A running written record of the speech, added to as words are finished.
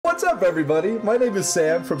What's up, everybody? My name is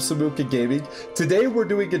Sam from Samuka Gaming. Today we're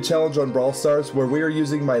doing a challenge on Brawl Stars where we are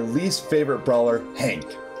using my least favorite brawler, Hank.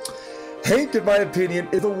 Hank, in my opinion,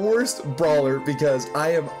 is the worst brawler because I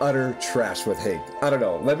am utter trash with Hank. I don't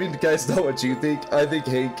know. Let me guys know what you think. I think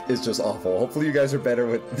Hank is just awful. Hopefully you guys are better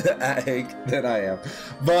with at Hank than I am.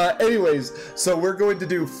 But anyways, so we're going to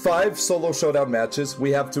do 5 solo showdown matches.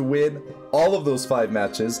 We have to win all of those 5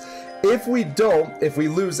 matches. If we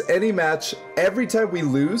lose any match, every time we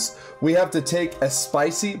lose, we have to take a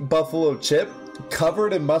spicy buffalo chip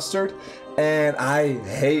covered in mustard. And I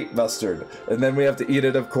hate mustard. And then we have to eat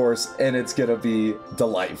it, of course, and it's gonna be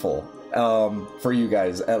delightful. For you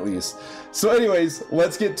guys, at least. So anyways,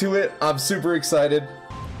 let's get to it. I'm super excited.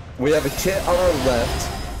 We have a kit on our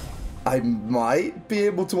left. I might be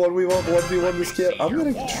able to 1v1 this kit. I'm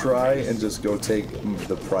gonna try and just go take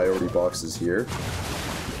the priority boxes here.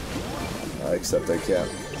 Except I can't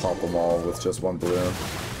pop them all with just one balloon.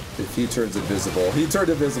 If he turns invisible, he turned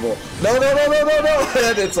invisible. No, no, no, no, no, no,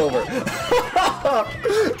 and it's over.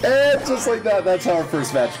 And just like that, that's how our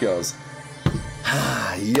first match goes.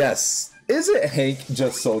 Yes. Isn't Hank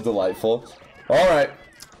just so delightful? All right,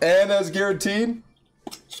 and as guaranteed.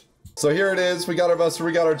 So here it is. We got our mustard,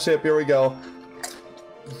 we got our chip. Here we go.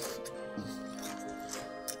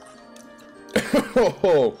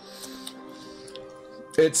 Oh.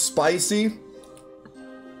 It's spicy,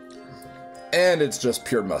 and it's just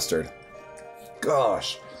pure mustard.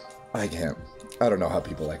 Gosh, I don't know how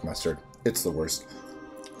people like mustard. It's the worst.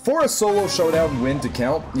 For a solo showdown win to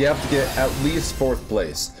count, you have to get at least 4th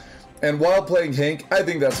place. And while playing Hank, I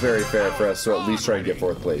think that's very fair for us to at least try and get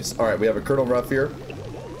 4th place. All right, we have a Colonel Ruff here.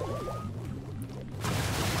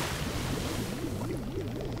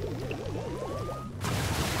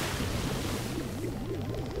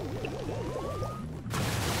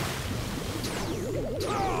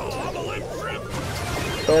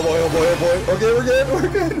 Oh boy, oh boy, oh boy. Okay, we're good, we're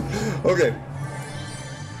good. Okay.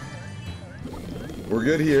 We're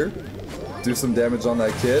good here. Do some damage on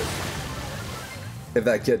that kit. If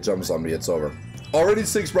that kit jumps on me, it's over. Already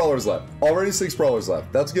 6 brawlers left. Already 6 brawlers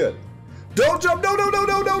left. That's good. Don't jump! No, no, no,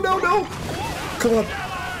 no, no, no, no! Come on.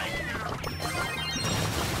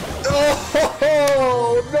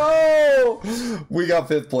 Oh, no! We got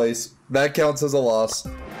 5th place. That counts as a loss.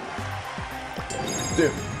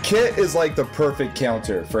 Dude. Kit is like the perfect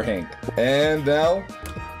counter for Hank. And now,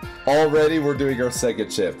 already we're doing our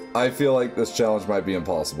 2nd chip. I feel like this challenge might be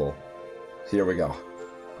impossible. Here we go.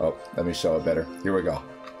 Oh, let me show it better. Here we go.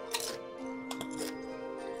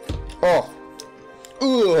 Oh.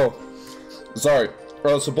 Ugh. Sorry.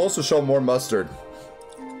 I was supposed to show more mustard.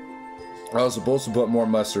 I was supposed to put more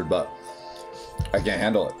mustard, but I can't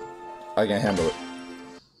handle it. I can't handle it.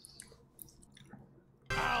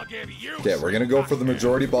 Okay, we're gonna go for the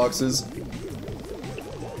majority boxes.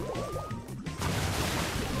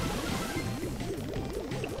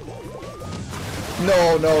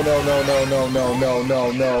 No, no, no, no, no, no, no, no,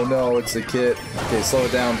 no, no, no, it's a kit. Okay, slow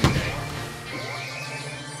it down.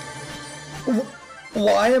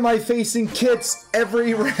 Why am I facing kits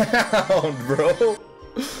every round, bro?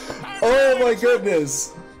 Oh my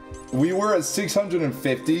goodness. We were at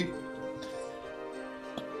 650.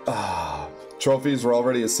 Trophies were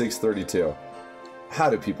already at 632.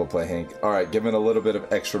 How do people play Hank? Alright, give it a little bit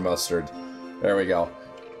of extra mustard. There we go.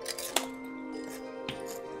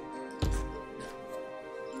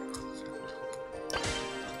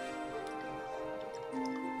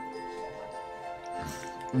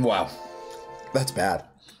 Wow. That's bad.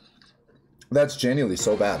 That's genuinely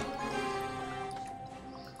so bad.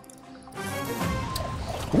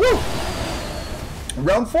 Woo!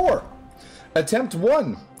 Round 4. Attempt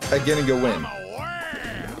 1. Again and go win.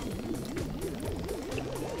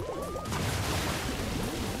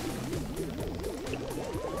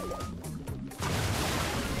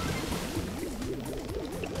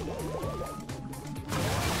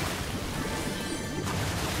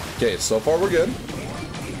 Okay, so far we're good.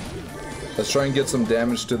 Let's try and get some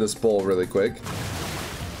damage to this bull really quick.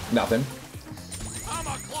 Nothing.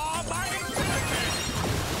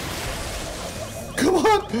 Come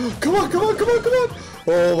on! Come on, come on, come on, come on!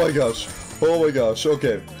 Oh my gosh. Oh my gosh.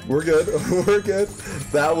 Okay. We're good. We're good.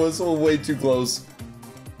 That was way too close.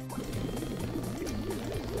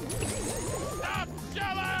 Stop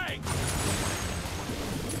shelling!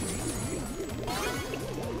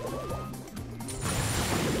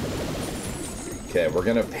 Okay, we're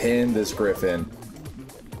gonna pin this Griffin.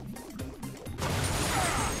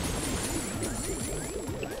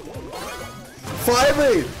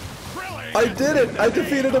 Finally! I did it! I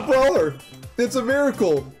defeated a brawler! It's a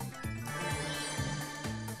miracle!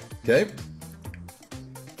 Okay.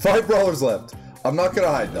 5 brawlers left. I'm not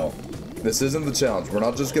gonna hide though. This isn't the challenge. We're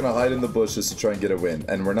not just gonna hide in the bushes to try and get a win.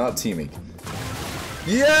 And we're not teaming.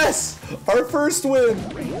 Yes! Our first win!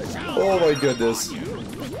 Oh my goodness.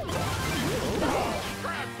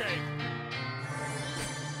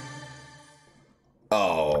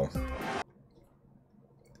 Oh.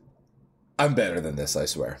 I'm better than this, I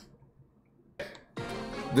swear.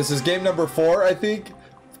 This is game number 4, I think.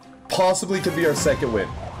 Possibly could be our second win.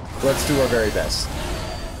 Let's do our very best.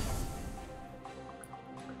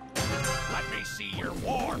 Let me see your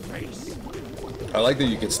war face. I like that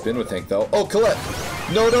you can spin with Hank, though. Oh, Colette!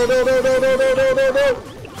 No, no, no, no, no, no, no, no, no, no!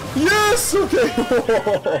 Yes! Okay!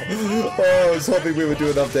 Oh, I was hoping we would do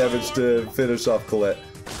enough damage to finish off Colette.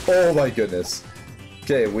 Oh my goodness.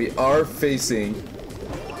 Okay, we are facing...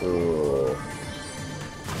 Ooh.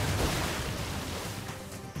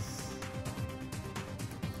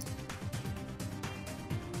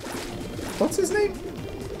 What's his name?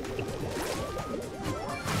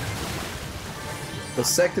 The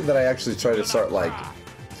second that I actually try to start, like,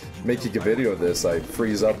 making a video of this, I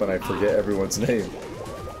freeze up and I forget everyone's name.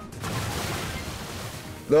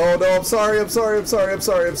 No, no, I'm sorry, I'm sorry, I'm sorry, I'm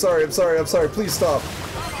sorry, I'm sorry, I'm sorry, I'm sorry, please stop.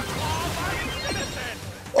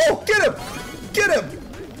 Oh, get him! Get him!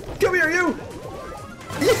 Come here, you!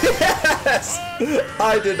 Yes!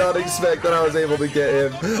 I did not expect that I was able to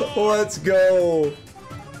get him. Let's go.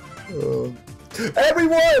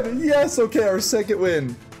 Everyone! Yes, okay, our second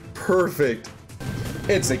win. Perfect.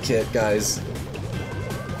 It's a kit, guys.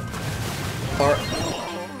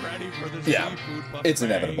 Yeah, it's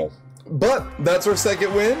inevitable. But that's our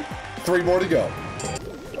second win. 3 more to go.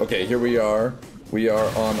 Okay, here we are. We are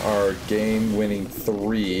on our game-winning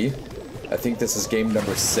 3. I think this is game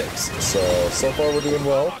number 6. So far we're doing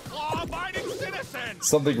well.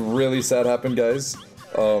 Something really sad happened, guys.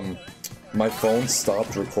 My phone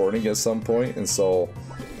stopped recording at some point, and so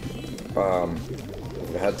I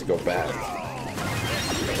had to go back.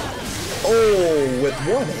 Oh, with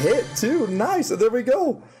 1 hit too. Nice. There we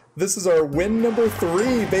go. This is our win number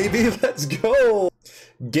 3, baby. Let's go.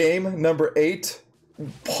 Game number 8.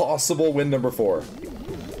 Possible win number 4.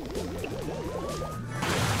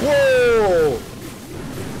 Whoa!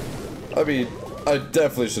 I mean, I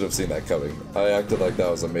definitely should have seen that coming. I acted like that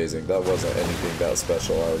was amazing. That wasn't anything that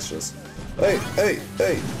special. I was just... Hey, hey,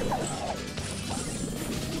 hey!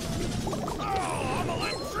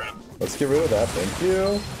 Let's get rid of that, thank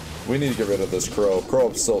you. We need to get rid of this crow. Crow,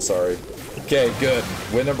 I'm so sorry. Okay, good.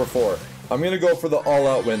 Win number 4. I'm gonna go for the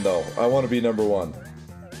all-out win, though. I want to be number 1.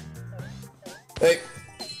 Hey!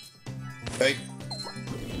 Hey!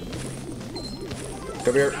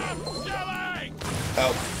 Come here.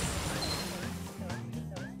 Out.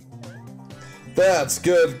 That's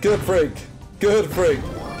good. Good Frank. Good Frank.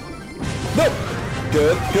 No!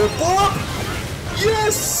 Good. Good. Blow up!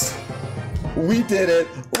 Yes! We did it.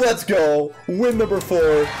 Let's go. Win number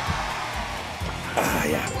 4. Ah,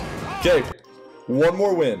 yeah. Okay. 1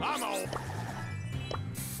 more win.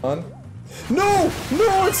 On. No!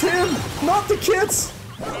 No, it's him! Not the kids!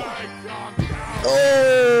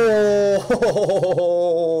 Oh!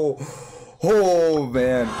 Oh,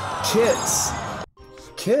 man. Kits.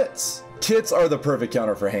 Kits. Kits are the perfect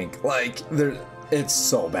counter for Hank. Like, it's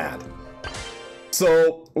so bad.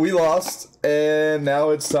 So, we lost, and now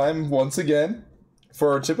it's time, once again,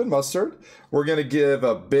 for our chip and mustard. We're gonna give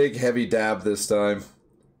a big, heavy dab this time.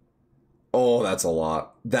 Oh, that's a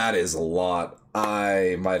lot. That is a lot.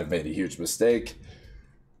 I might have made a huge mistake.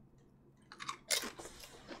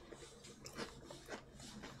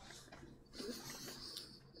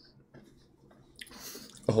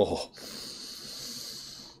 Oh.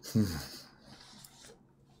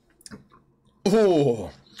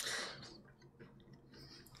 Oh.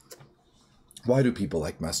 Why do people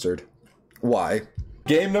like mustard? Why?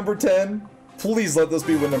 Game number 10. Please let this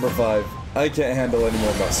be win number 5. I can't handle any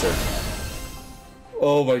more mustard.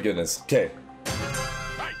 Oh my goodness. Okay.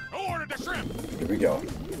 Hey, who ordered the shrimp? Here we go.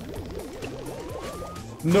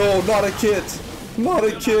 No, not a kit. Not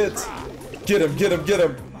a kit. Get him, get him, get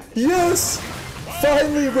him. Yes!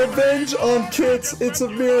 Finally, revenge on kits. It's a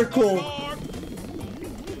miracle.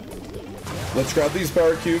 Let's grab these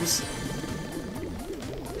power cubes.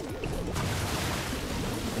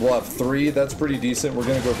 We'll have 3. That's pretty decent. We're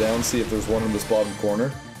going to go down, see if there's one in this bottom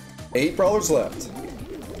corner. 8 brawlers left.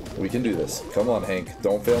 We can do this. Come on, Hank.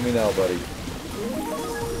 Don't fail me now, buddy.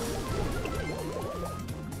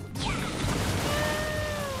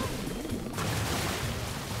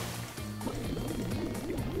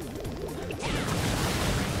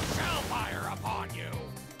 Hellfire upon you.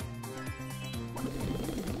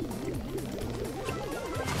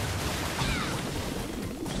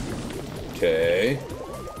 Okay.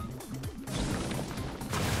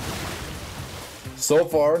 So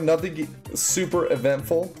far, nothing super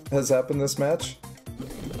eventful has happened this match.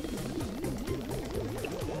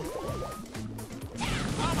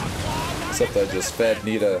 Except I just fed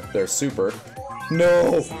Nita their super.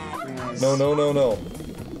 No! No, no, no, no.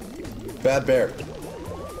 Bad bear.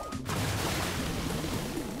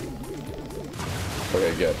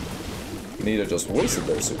 Okay, good. Nita just wasted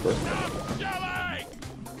their super.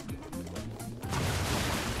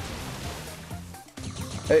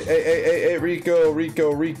 Hey, Rico,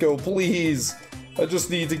 Rico, please. I just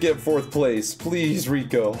need to get 4th place. Please,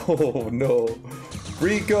 Rico. Oh, no.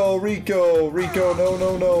 Rico,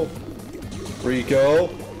 no. Rico.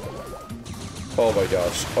 Oh my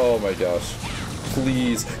gosh. Oh my gosh.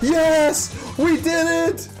 Please. Yes! We did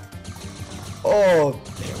it! Oh,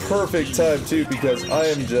 perfect time too, because I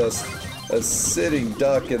am just a sitting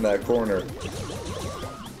duck in that corner.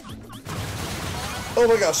 Oh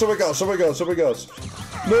my gosh, oh my gosh, oh my gosh, oh my gosh.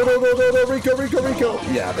 No, Rico.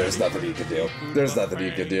 Yeah, there's nothing you can do. There's nothing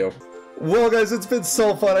you can do. Well, guys, it's been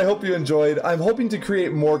so fun. I hope you enjoyed. I'm hoping to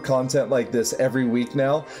create more content like this every week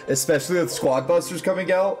now, especially with Squad Busters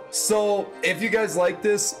coming out. So if you guys like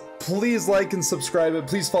this, please like and subscribe and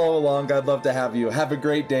please follow along. I'd love to have you. Have a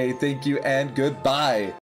great day. Thank you and goodbye.